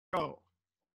Oh,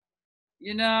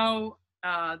 You know,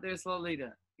 there's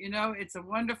Lolita. You know, it's a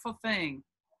wonderful thing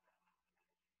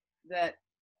that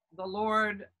the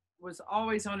Lord was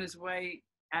always on his way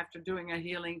after doing a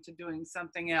healing to doing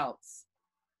something else.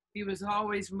 He was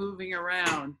always moving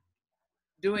around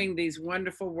doing these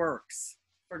wonderful works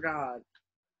for God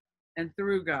and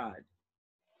through God.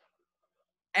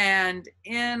 And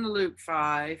in Luke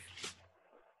 5,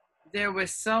 there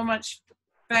was so much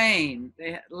fame.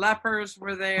 Lepers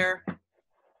were there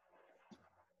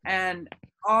and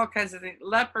all kinds of things.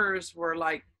 Lepers were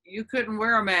like, you couldn't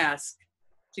wear a mask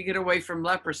to get away from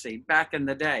leprosy back in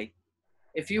the day.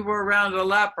 If you were around a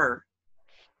leper,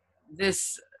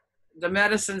 this the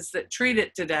medicines that treat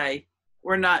it today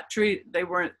were not they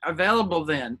weren't available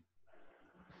then.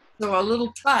 So a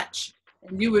little touch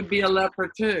and you would be a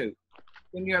leper too.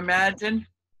 Can you imagine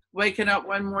waking up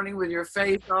one morning with your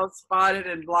face all spotted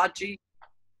and blotchy?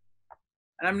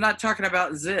 And I'm not talking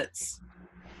about zits.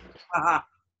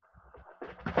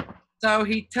 So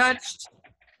he touched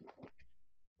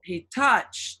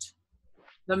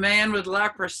the man with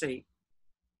leprosy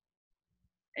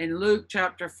in Luke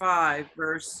chapter 5,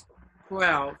 verse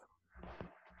 12,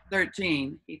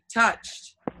 13. He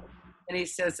touched and he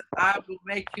says, I will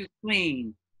make you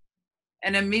clean.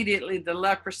 And immediately the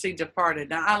leprosy departed.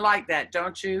 Now, I like that,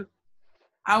 don't you?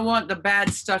 I want the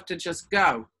bad stuff to just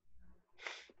go.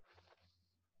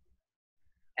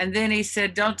 And then he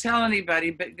said, don't tell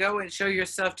anybody, but go and show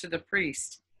yourself to the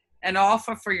priest and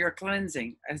offer for your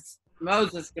cleansing, as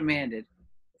Moses commanded,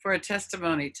 for a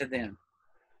testimony to them.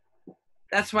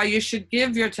 That's why you should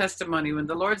give your testimony. When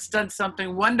the Lord's done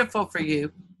something wonderful for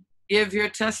you, give your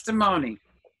testimony.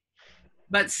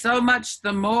 But so much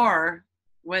the more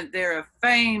went there of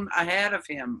fame ahead of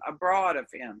him, abroad of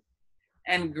him,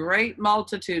 and great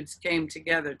multitudes came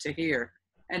together to hear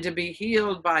and to be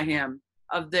healed by him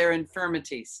of their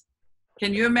infirmities.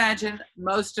 Can you imagine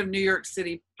most of New York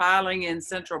City piling in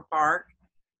Central Park,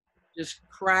 just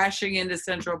crashing into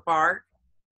Central Park,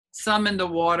 some in the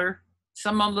water,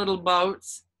 some on little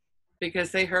boats,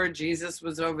 because they heard Jesus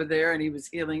was over there and he was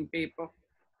healing people.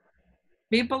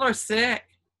 People are sick.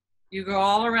 You go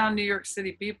all around New York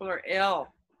City, people are ill.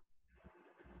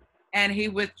 And he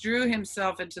withdrew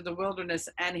himself into the wilderness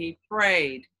and he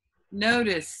prayed.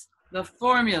 Notice the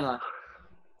formula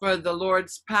for the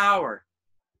Lord's power.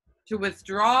 To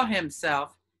withdraw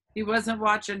himself, he wasn't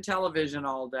watching television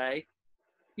all day.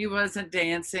 He wasn't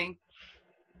dancing.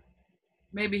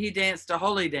 Maybe he danced a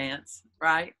holy dance,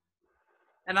 right?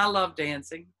 And I love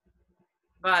dancing.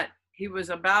 But he was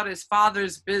about his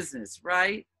father's business,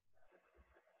 right?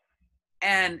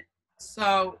 And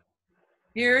so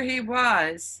here he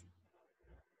was,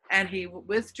 and he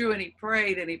withdrew and he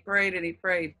prayed and he prayed and he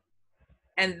prayed.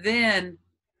 And then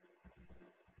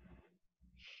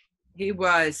he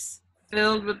was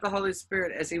filled with the Holy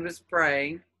Spirit as he was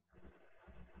praying.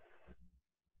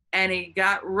 And he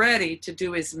got ready to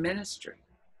do his ministry.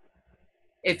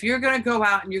 If you're going to go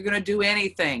out and you're going to do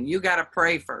anything, you got to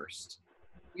pray first.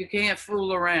 You can't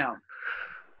fool around.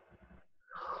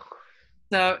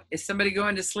 So is somebody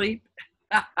going to sleep?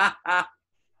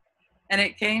 And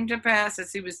it came to pass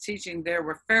as he was teaching, there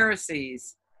were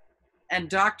Pharisees and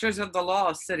doctors of the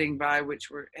law sitting by, which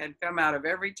had come out of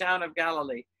every town of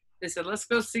Galilee. They said, let's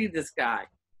go see this guy.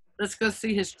 Let's go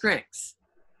see his tricks.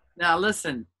 Now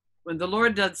listen, when the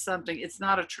Lord does something, it's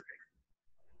not a trick.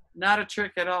 Not a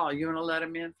trick at all. You want to let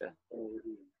him in, Phil?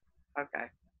 Okay.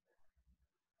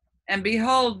 And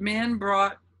behold, men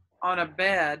brought on a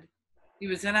bed. He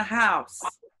was in a house.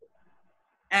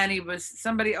 And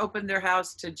somebody opened their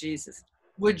house to Jesus.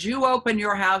 Would you open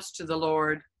your house to the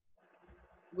Lord?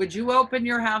 Would you open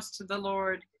your house to the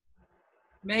Lord?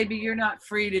 Maybe you're not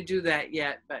free to do that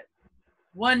yet, but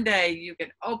one day you can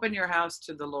open your house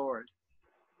to the Lord.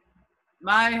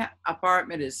 My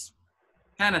apartment is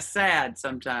kind of sad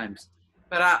sometimes,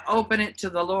 but I open it to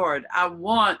the Lord. I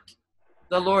want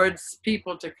the Lord's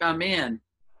people to come in.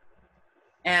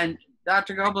 And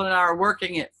Dr. Goebel and I are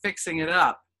working it, fixing it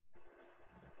up.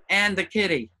 And the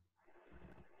kitty.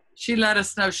 She let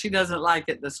us know she doesn't like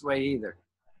it this way either.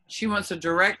 She wants a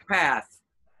direct path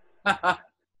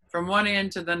from one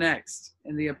end to the next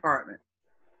in the apartment.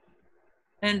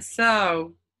 And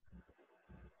so,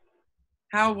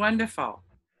 how wonderful.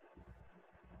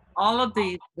 All of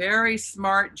these very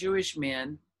smart Jewish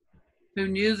men who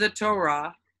knew the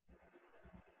Torah,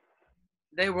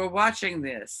 they were watching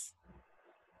this.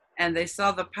 And they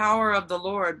saw the power of the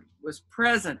Lord was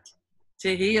present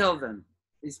to heal them,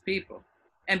 these people.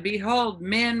 And behold,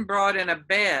 men brought in a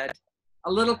bed,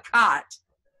 a little cot,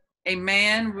 a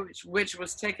man which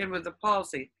was taken with the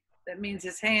palsy. That means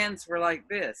his hands were like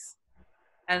this.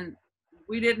 And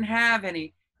we didn't have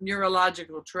any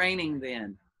neurological training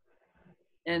then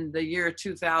in the year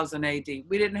 2000 AD.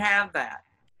 We didn't have that.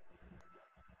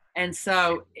 And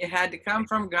so it had to come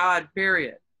from God,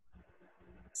 period.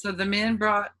 So the men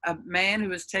brought a man who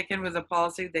was taken with a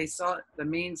palsy. They sought the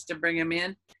means to bring him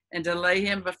in and to lay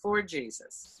him before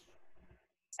Jesus.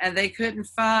 And they couldn't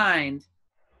find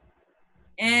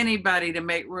anybody to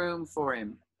make room for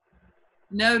him.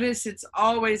 Notice it's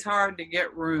always hard to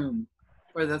get room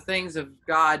for the things of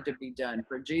God to be done,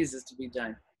 for Jesus to be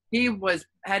done. He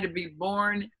had to be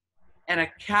born in a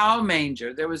cow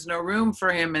manger. There was no room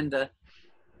for him in the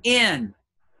inn.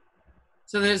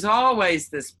 So there's always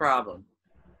this problem.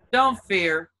 Don't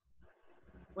fear.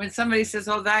 When somebody says,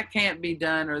 oh, that can't be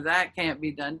done or that can't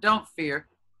be done, don't fear.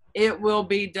 It will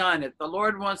be done. If the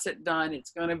Lord wants it done,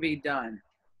 it's going to be done.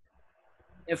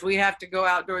 If we have to go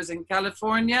outdoors in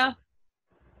California,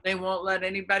 they won't let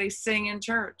anybody sing in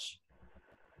church.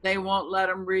 They won't let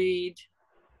them read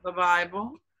the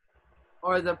Bible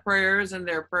or the prayers in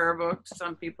their prayer books.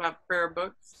 Some people have prayer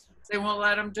books. They won't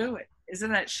let them do it.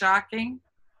 Isn't that shocking?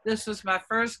 This was my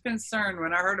first concern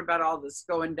when I heard about all this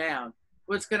going down.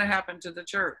 What's going to happen to the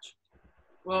church?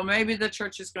 Well, maybe the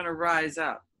church is going to rise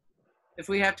up. If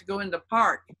we have to go in the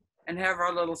park and have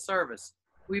our little service.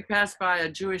 We passed by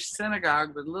a Jewish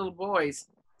synagogue with little boys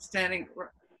standing.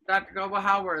 Dr. Goebel,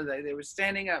 how were they? They were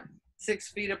standing up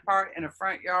 6 feet apart in a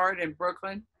front yard in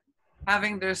Brooklyn,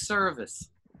 having their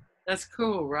service. That's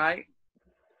cool, right?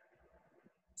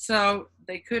 So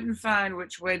they couldn't find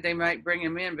which way they might bring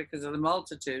him in because of the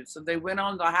multitude. So they went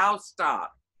on the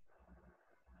housetop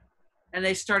and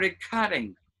they started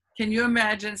cutting. Can you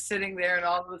imagine sitting there and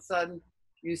all of a sudden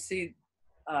you see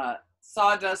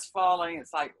sawdust falling?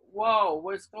 It's like, whoa,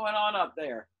 what's going on up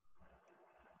there?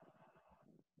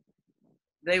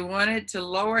 They wanted to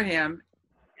lower him,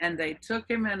 and they took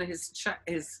him in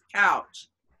his couch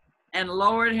and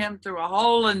lowered him through a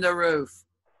hole in the roof.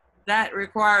 That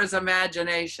requires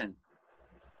imagination.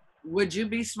 Would you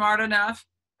be smart enough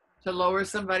to lower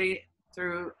somebody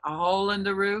through a hole in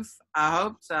the roof? I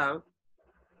hope so.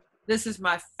 This is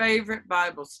my favorite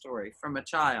Bible story from a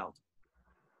child.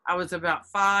 I was about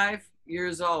 5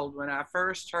 years old when I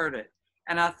first heard it.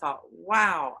 And I thought,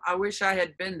 wow, I wish I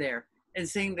had been there and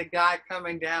seen the guy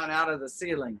coming down out of the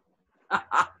ceiling.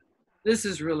 This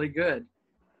is really good.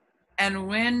 And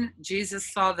when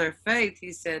Jesus saw their faith,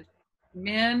 he said,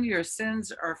 men, your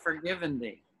sins are forgiven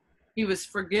thee. He was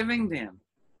forgiving them.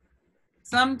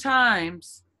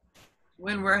 Sometimes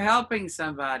when we're helping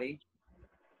somebody,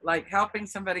 like helping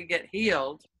somebody get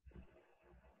healed,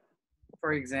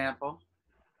 for example,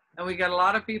 and we got a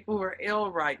lot of people who are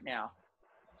ill right now.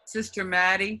 Sister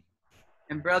Maddie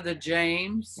and Brother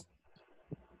James.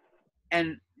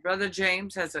 And Brother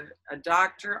James has a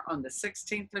doctor on the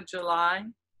 16th of July.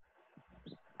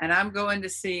 And I'm going to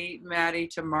see Maddie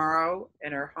tomorrow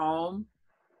in her home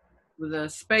with a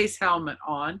space helmet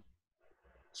on.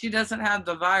 She doesn't have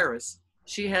the virus.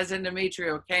 She has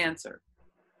endometrial cancer.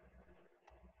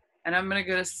 And I'm going to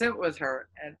go to sit with her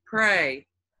and pray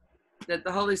that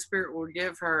the Holy Spirit will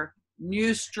give her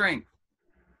new strength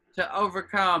to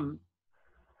overcome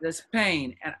this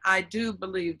pain. And I do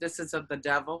believe this is of the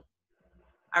devil.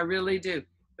 I really do.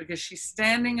 Because she's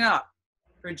standing up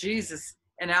for Jesus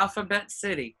in Alphabet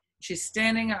City. She's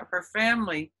standing up. Her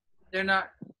family, they're not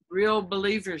real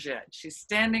believers yet. She's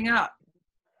standing up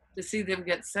to see them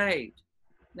get saved.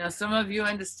 Now, some of you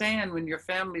understand when your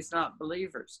family's not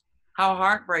believers, how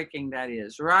heartbreaking that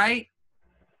is, right?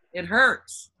 It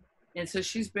hurts. And so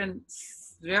she's been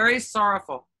very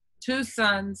sorrowful. 2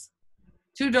 sons,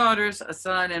 2 daughters, a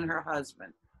son, and her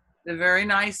husband. They're very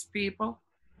nice people,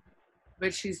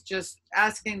 but she's just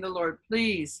asking the Lord,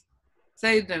 please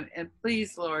save them. And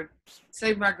please, Lord,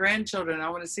 save my grandchildren. I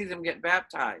want to see them get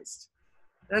baptized.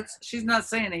 She's not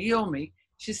saying heal me.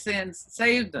 She's saying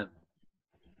save them.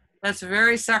 That's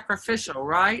very sacrificial,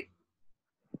 right?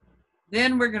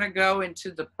 Then we're going to go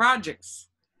into the projects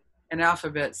in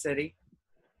Alphabet City,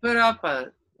 put up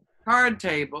a card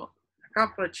table, a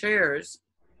couple of chairs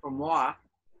for moi.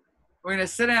 We're going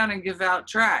to sit down and give out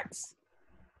tracts.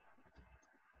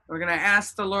 We're going to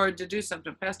ask the Lord to do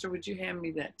something. Pastor, would you hand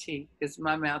me that tea? Because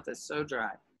my mouth is so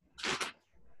dry.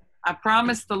 I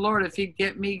promised the Lord if he'd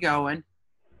get me going,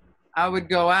 I would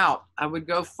go out. I would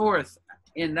go forth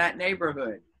in that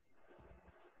neighborhood.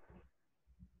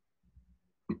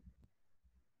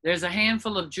 There's a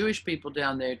handful of Jewish people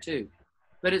down there too,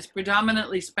 but it's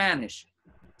predominantly Spanish.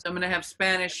 So I'm going to have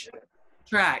Spanish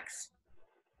tracts.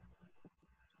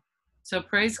 So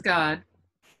praise God.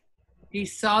 He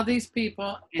saw these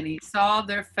people and he saw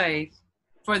their faith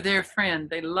for their friend.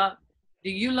 They loved. Do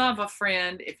you love a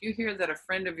friend? If you hear that a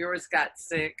friend of yours got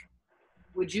sick,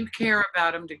 would you care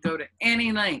about him to go to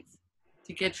any length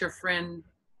to get your friend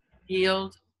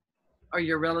healed or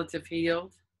your relative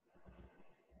healed?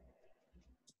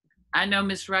 I know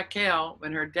Miss Raquel,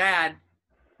 when her dad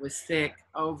was sick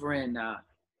over in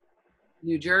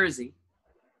New Jersey,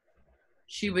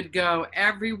 she would go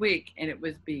every week, and it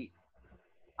would be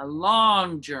a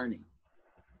long journey,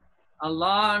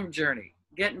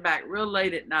 getting back real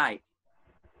late at night.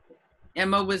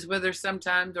 Emma was with her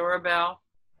sometimes, or Belle,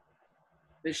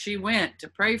 but she went to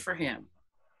pray for him.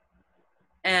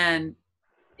 And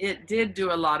it did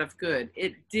do a lot of good.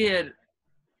 It did,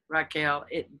 Raquel,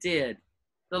 it did.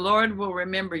 The Lord will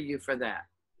remember you for that.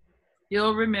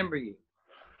 He'll remember you.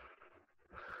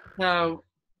 So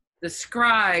the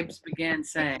scribes began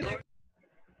saying,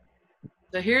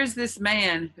 so here's this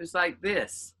man who's like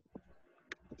this,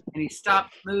 and he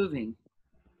stopped moving.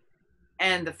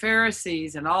 And the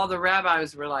Pharisees and all the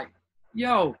rabbis were like,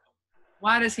 yo,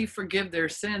 why does he forgive their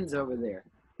sins over there?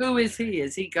 Who is he?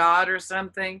 Is he God or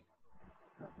something?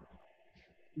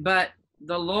 But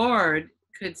the Lord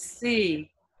could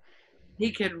see,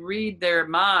 he could read their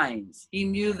minds. He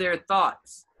knew their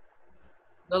thoughts.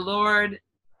 The Lord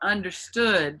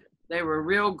understood they were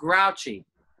real grouchy.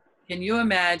 Can you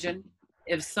imagine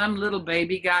if some little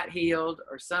baby got healed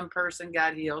or some person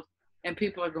got healed and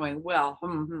people are going, well,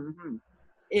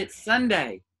 it's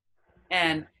Sunday.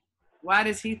 And why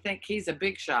does he think he's a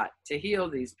big shot to heal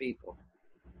these people?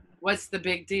 What's the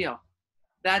big deal?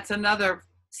 That's another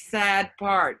sad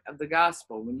part of the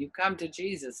gospel. When you come to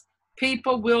Jesus,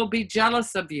 people will be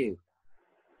jealous of you.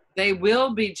 They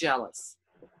will be jealous.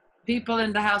 People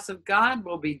in the house of God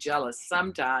will be jealous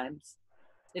sometimes.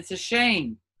 It's a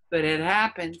shame, but it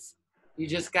happens. You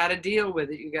just got to deal with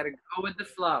it. You got to go with the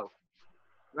flow,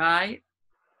 right?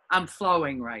 I'm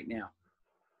flowing right now.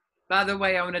 By the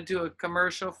way, I want to do a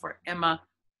commercial for Emma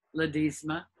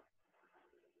Ledesma.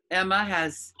 Emma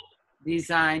has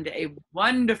designed a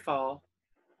wonderful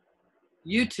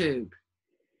YouTube,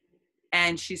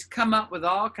 and she's come up with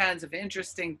all kinds of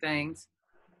interesting things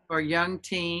for young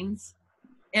teens.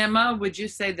 Emma, would you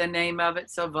say the name of it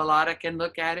so Velada can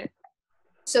look at it?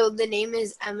 So the name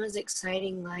is Emma's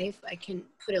Exciting Life. I can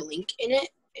put a link in it.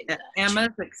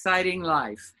 Emma's Exciting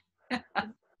Life.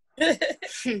 That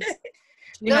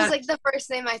was like the first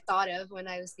name I thought of when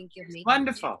I was thinking of making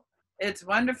wonderful. It's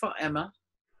wonderful, Emma.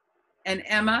 And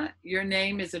Emma, your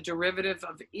name is a derivative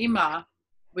of Ima,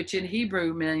 which in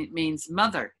Hebrew means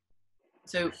mother.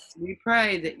 So we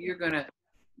pray that you're going to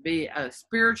be a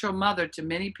spiritual mother to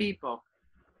many people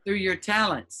through your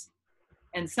talents.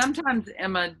 And sometimes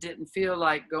Emma didn't feel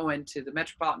like going to the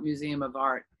Metropolitan Museum of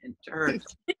Art and to her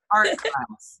art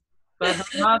class, but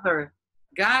her mother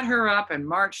got her up and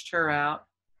marched her out,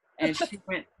 and she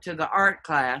went to the art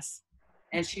class,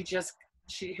 and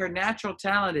her natural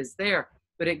talent is there,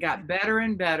 but it got better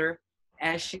and better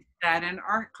as she sat in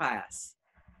art class.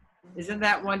 Isn't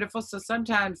that wonderful? So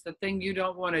sometimes the thing you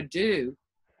don't want to do,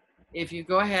 if you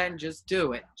go ahead and just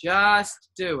do it, just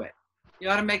do it. You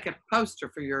ought to make a poster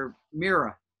for your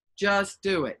mirror. Just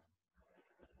do it.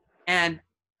 And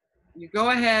you go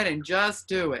ahead and just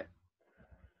do it.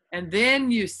 And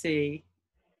then you see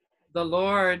the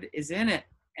Lord is in it,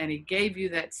 and he gave you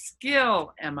that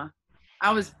skill, Emma.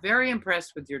 I was very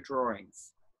impressed with your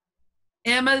drawings.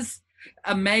 Emma's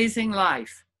Amazing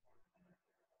Life.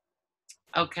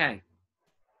 Okay.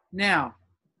 Now,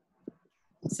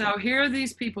 so here are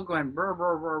these people going, brr,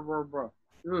 brr, brr, brr, brr.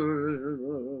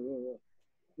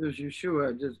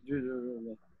 Yeshua, just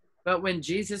do. But when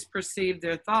Jesus perceived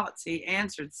their thoughts, he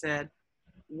answered, said,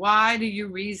 why do you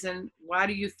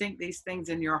think these things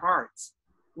in your hearts?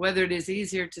 Whether it is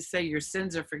easier to say your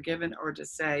sins are forgiven or to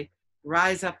say,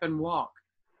 rise up and walk.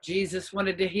 Jesus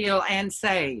wanted to heal and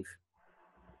save.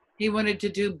 He wanted to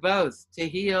do both, to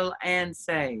heal and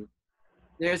save.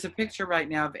 There's a picture right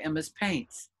now of Emma's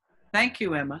paints. Thank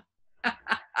you, Emma.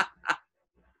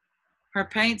 Her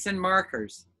paints and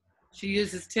markers. She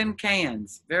uses tin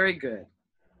cans. Very good.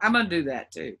 I'm going to do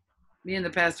that too. Me and the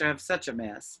pastor have such a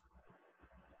mess.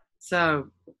 So,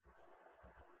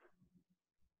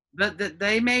 but that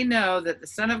they may know that the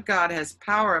Son of God has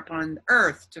power upon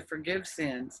earth to forgive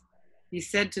sins. He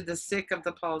said to the sick of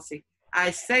the palsy,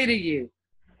 I say to you,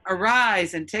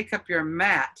 arise and take up your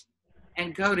mat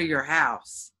and go to your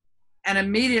house. And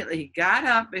immediately he got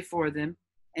up before them,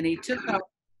 and he took up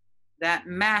that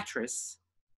mattress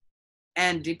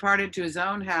and departed to his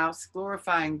own house,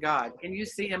 glorifying God. Can you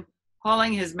see him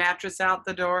hauling his mattress out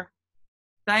the door?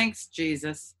 Thanks,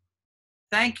 Jesus.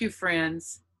 Thank you,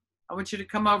 friends. I want you to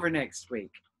come over next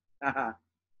week.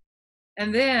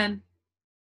 And then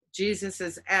Jesus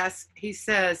is asked, he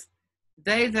says,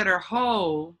 they that are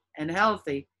whole and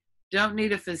healthy don't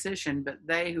need a physician, but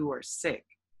they who are sick.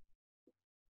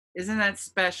 Isn't that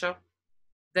special?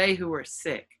 They who are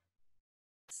sick.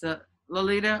 So,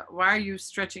 Lolita, why are you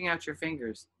stretching out your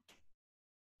fingers?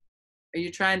 Are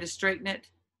you trying to straighten it?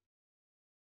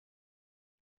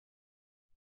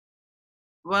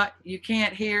 What? You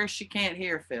can't hear? She can't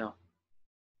hear, Phil.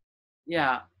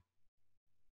 Yeah.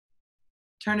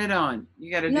 Turn it on.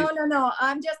 You got to do. No.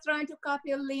 I'm just trying to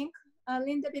copy a link,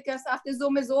 Linda, because after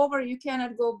Zoom is over, you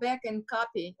cannot go back and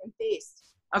copy and paste.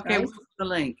 Okay, right? what's the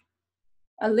link?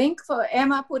 A link for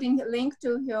Emma putting a link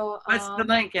to your. What's the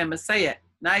link, Emma? Say it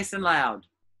nice and loud.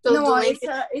 So No, the link,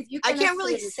 you I can't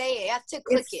really save it. say it. You have to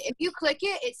click it. If you click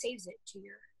it, it saves it to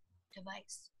your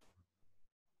device.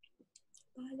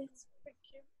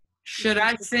 Should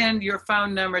I send your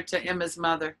phone number to Emma's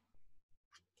mother?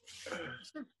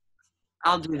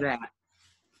 I'll do that.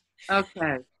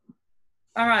 Okay.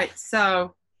 All right.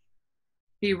 So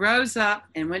he rose up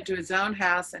and went to his own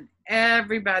house, and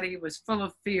everybody was full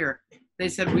of fear. They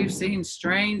said, we've seen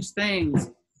strange things.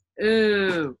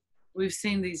 Ooh, we've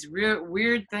seen these real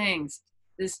weird things.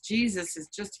 This Jesus has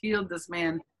just healed this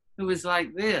man who was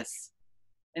like this,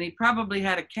 and he probably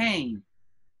had a cane.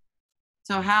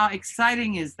 So how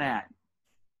exciting is that?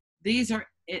 These are,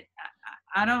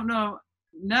 I don't know,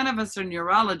 none of us are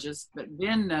neurologists, but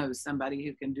Ben knows somebody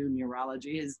who can do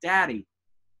neurology, his daddy.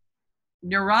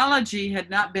 Neurology had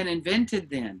not been invented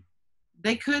then.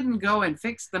 They couldn't go and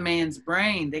fix the man's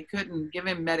brain. They couldn't give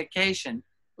him medication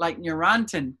like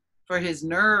Neurontin for his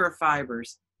nerve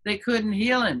fibers. They couldn't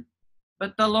heal him,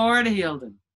 but the Lord healed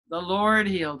him. The Lord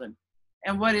healed him.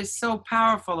 And what is so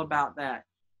powerful about that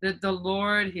the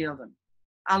Lord healed him.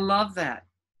 I love that.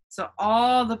 So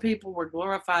all the people were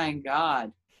glorifying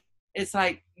God. It's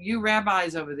like, you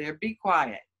rabbis over there, be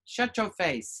quiet. Shut your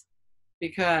face.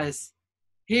 Because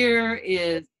here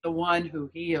is the one who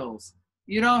heals.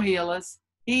 You don't heal us.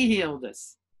 He healed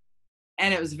us.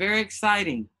 And it was very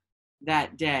exciting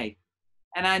that day.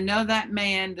 And I know that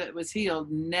man that was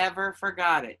healed never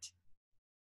forgot it.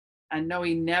 I know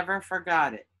he never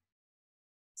forgot it.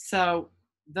 So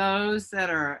those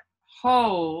that are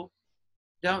whole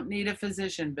don't need a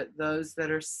physician, but those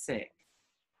that are sick.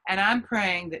 And I'm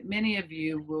praying that many of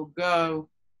you will go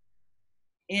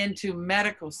into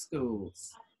medical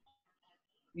schools.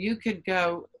 You could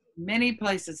go many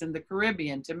places in the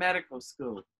Caribbean to medical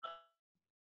school.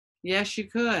 Yes, you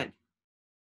could.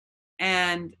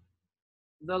 And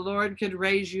the Lord could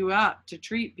raise you up to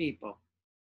treat people.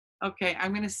 Okay,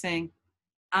 I'm going to sing.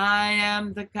 I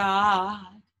am the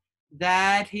God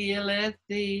that healeth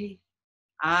thee.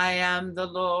 I am the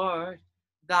Lord,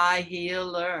 thy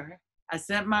healer. I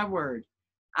sent my word.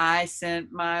 I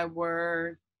sent my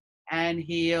word and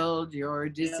healed your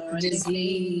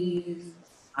disease.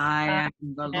 I am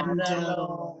the Lord,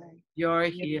 your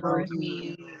healer.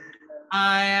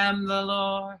 I am the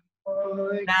Lord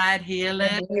that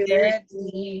healeth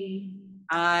thee.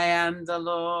 I am the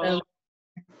Lord,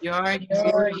 your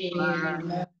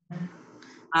healer.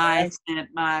 I sent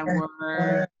my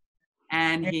word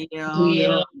and healed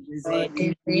your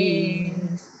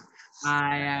disease.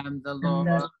 I am the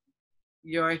Lord,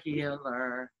 your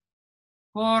healer.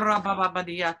 I'm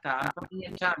talking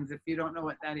in tongues if you don't know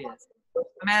what that is.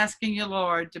 I'm asking you,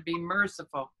 Lord, to be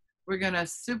merciful. We're going to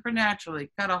supernaturally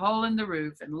cut a hole in the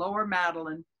roof and lower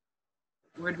Madeline.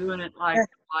 We're doing it like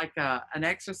an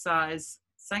exercise,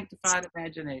 sanctified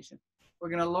imagination. We're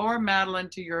going to lower Madeline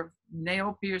to your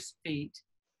nail-pierced feet.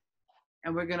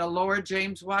 And we're going to lower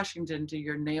James Washington to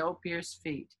your nail-pierced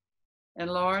feet. And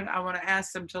Lord, I want to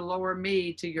ask them to lower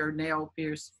me to your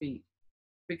nail-pierced feet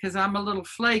because I'm a little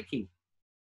flaky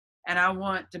and I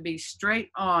want to be straight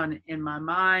on in my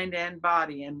mind and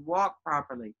body and walk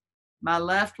properly. My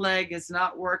left leg is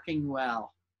not working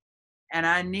well and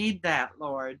I need that,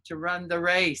 Lord, to run the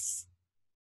race.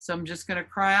 So I'm just going to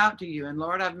cry out to you. And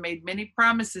Lord, I've made many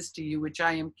promises to you, which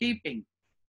I am keeping.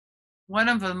 One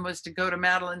of them was to go to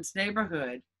Madeline's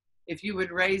neighborhood if you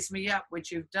would raise me up, which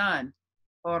you've done.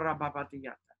 And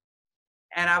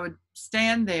I would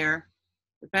stand there.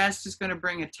 The pastor's going to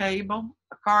bring a table,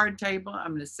 a card table.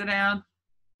 I'm going to sit down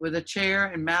with a chair,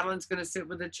 and Madeline's going to sit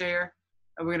with a chair.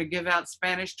 And we're going to give out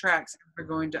Spanish tracts. We're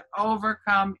going to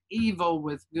overcome evil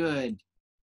with good.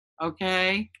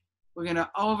 Okay? We're going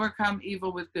to overcome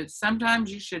evil with good.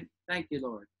 Sometimes you should, thank you,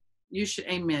 Lord. You should,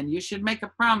 amen. You should make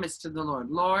a promise to the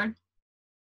Lord. Lord,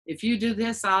 if you do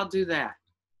this, I'll do that.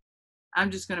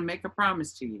 I'm just going to make a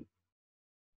promise to you.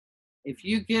 If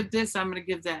you give this, I'm going to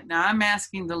give that. Now, I'm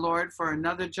asking the Lord for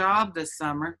another job this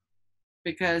summer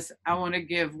because I want to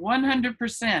give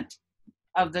 100%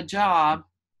 of the job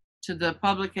to the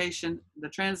publication, the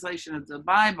translation of the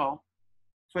Bible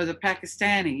for the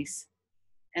Pakistanis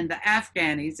and the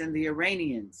Afghanis and the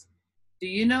Iranians. Do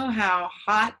you know how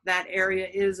hot that area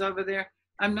is over there?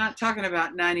 I'm not talking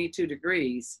about 92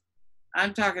 degrees.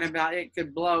 I'm talking about it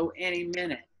could blow any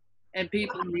minute. And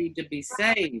people need to be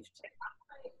saved.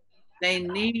 They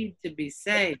need to be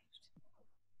saved.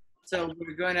 So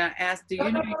we're going to ask, do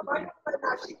you know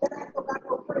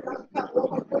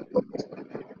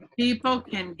people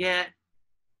can get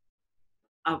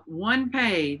one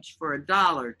page for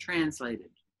 $1 translated?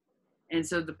 And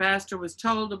so the pastor was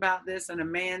told about this, and a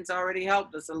man's already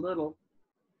helped us a little.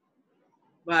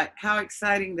 But how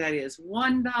exciting that is.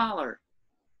 $1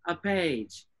 a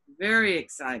page. Very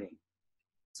exciting.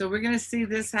 So we're going to see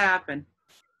this happen.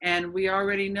 And we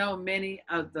already know many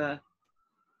of the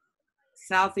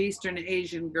Southeastern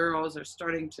Asian girls are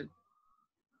starting to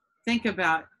think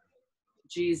about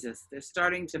Jesus. They're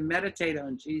starting to meditate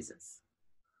on Jesus.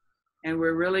 And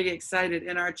we're really excited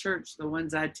in our church, the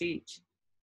ones I teach.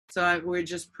 So we're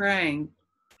just praying,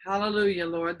 hallelujah,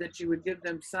 Lord, that you would give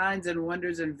them signs and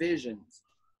wonders and visions.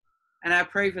 And I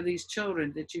pray for these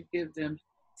children that you give them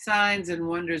signs and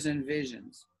wonders and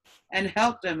visions and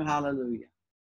help them, hallelujah,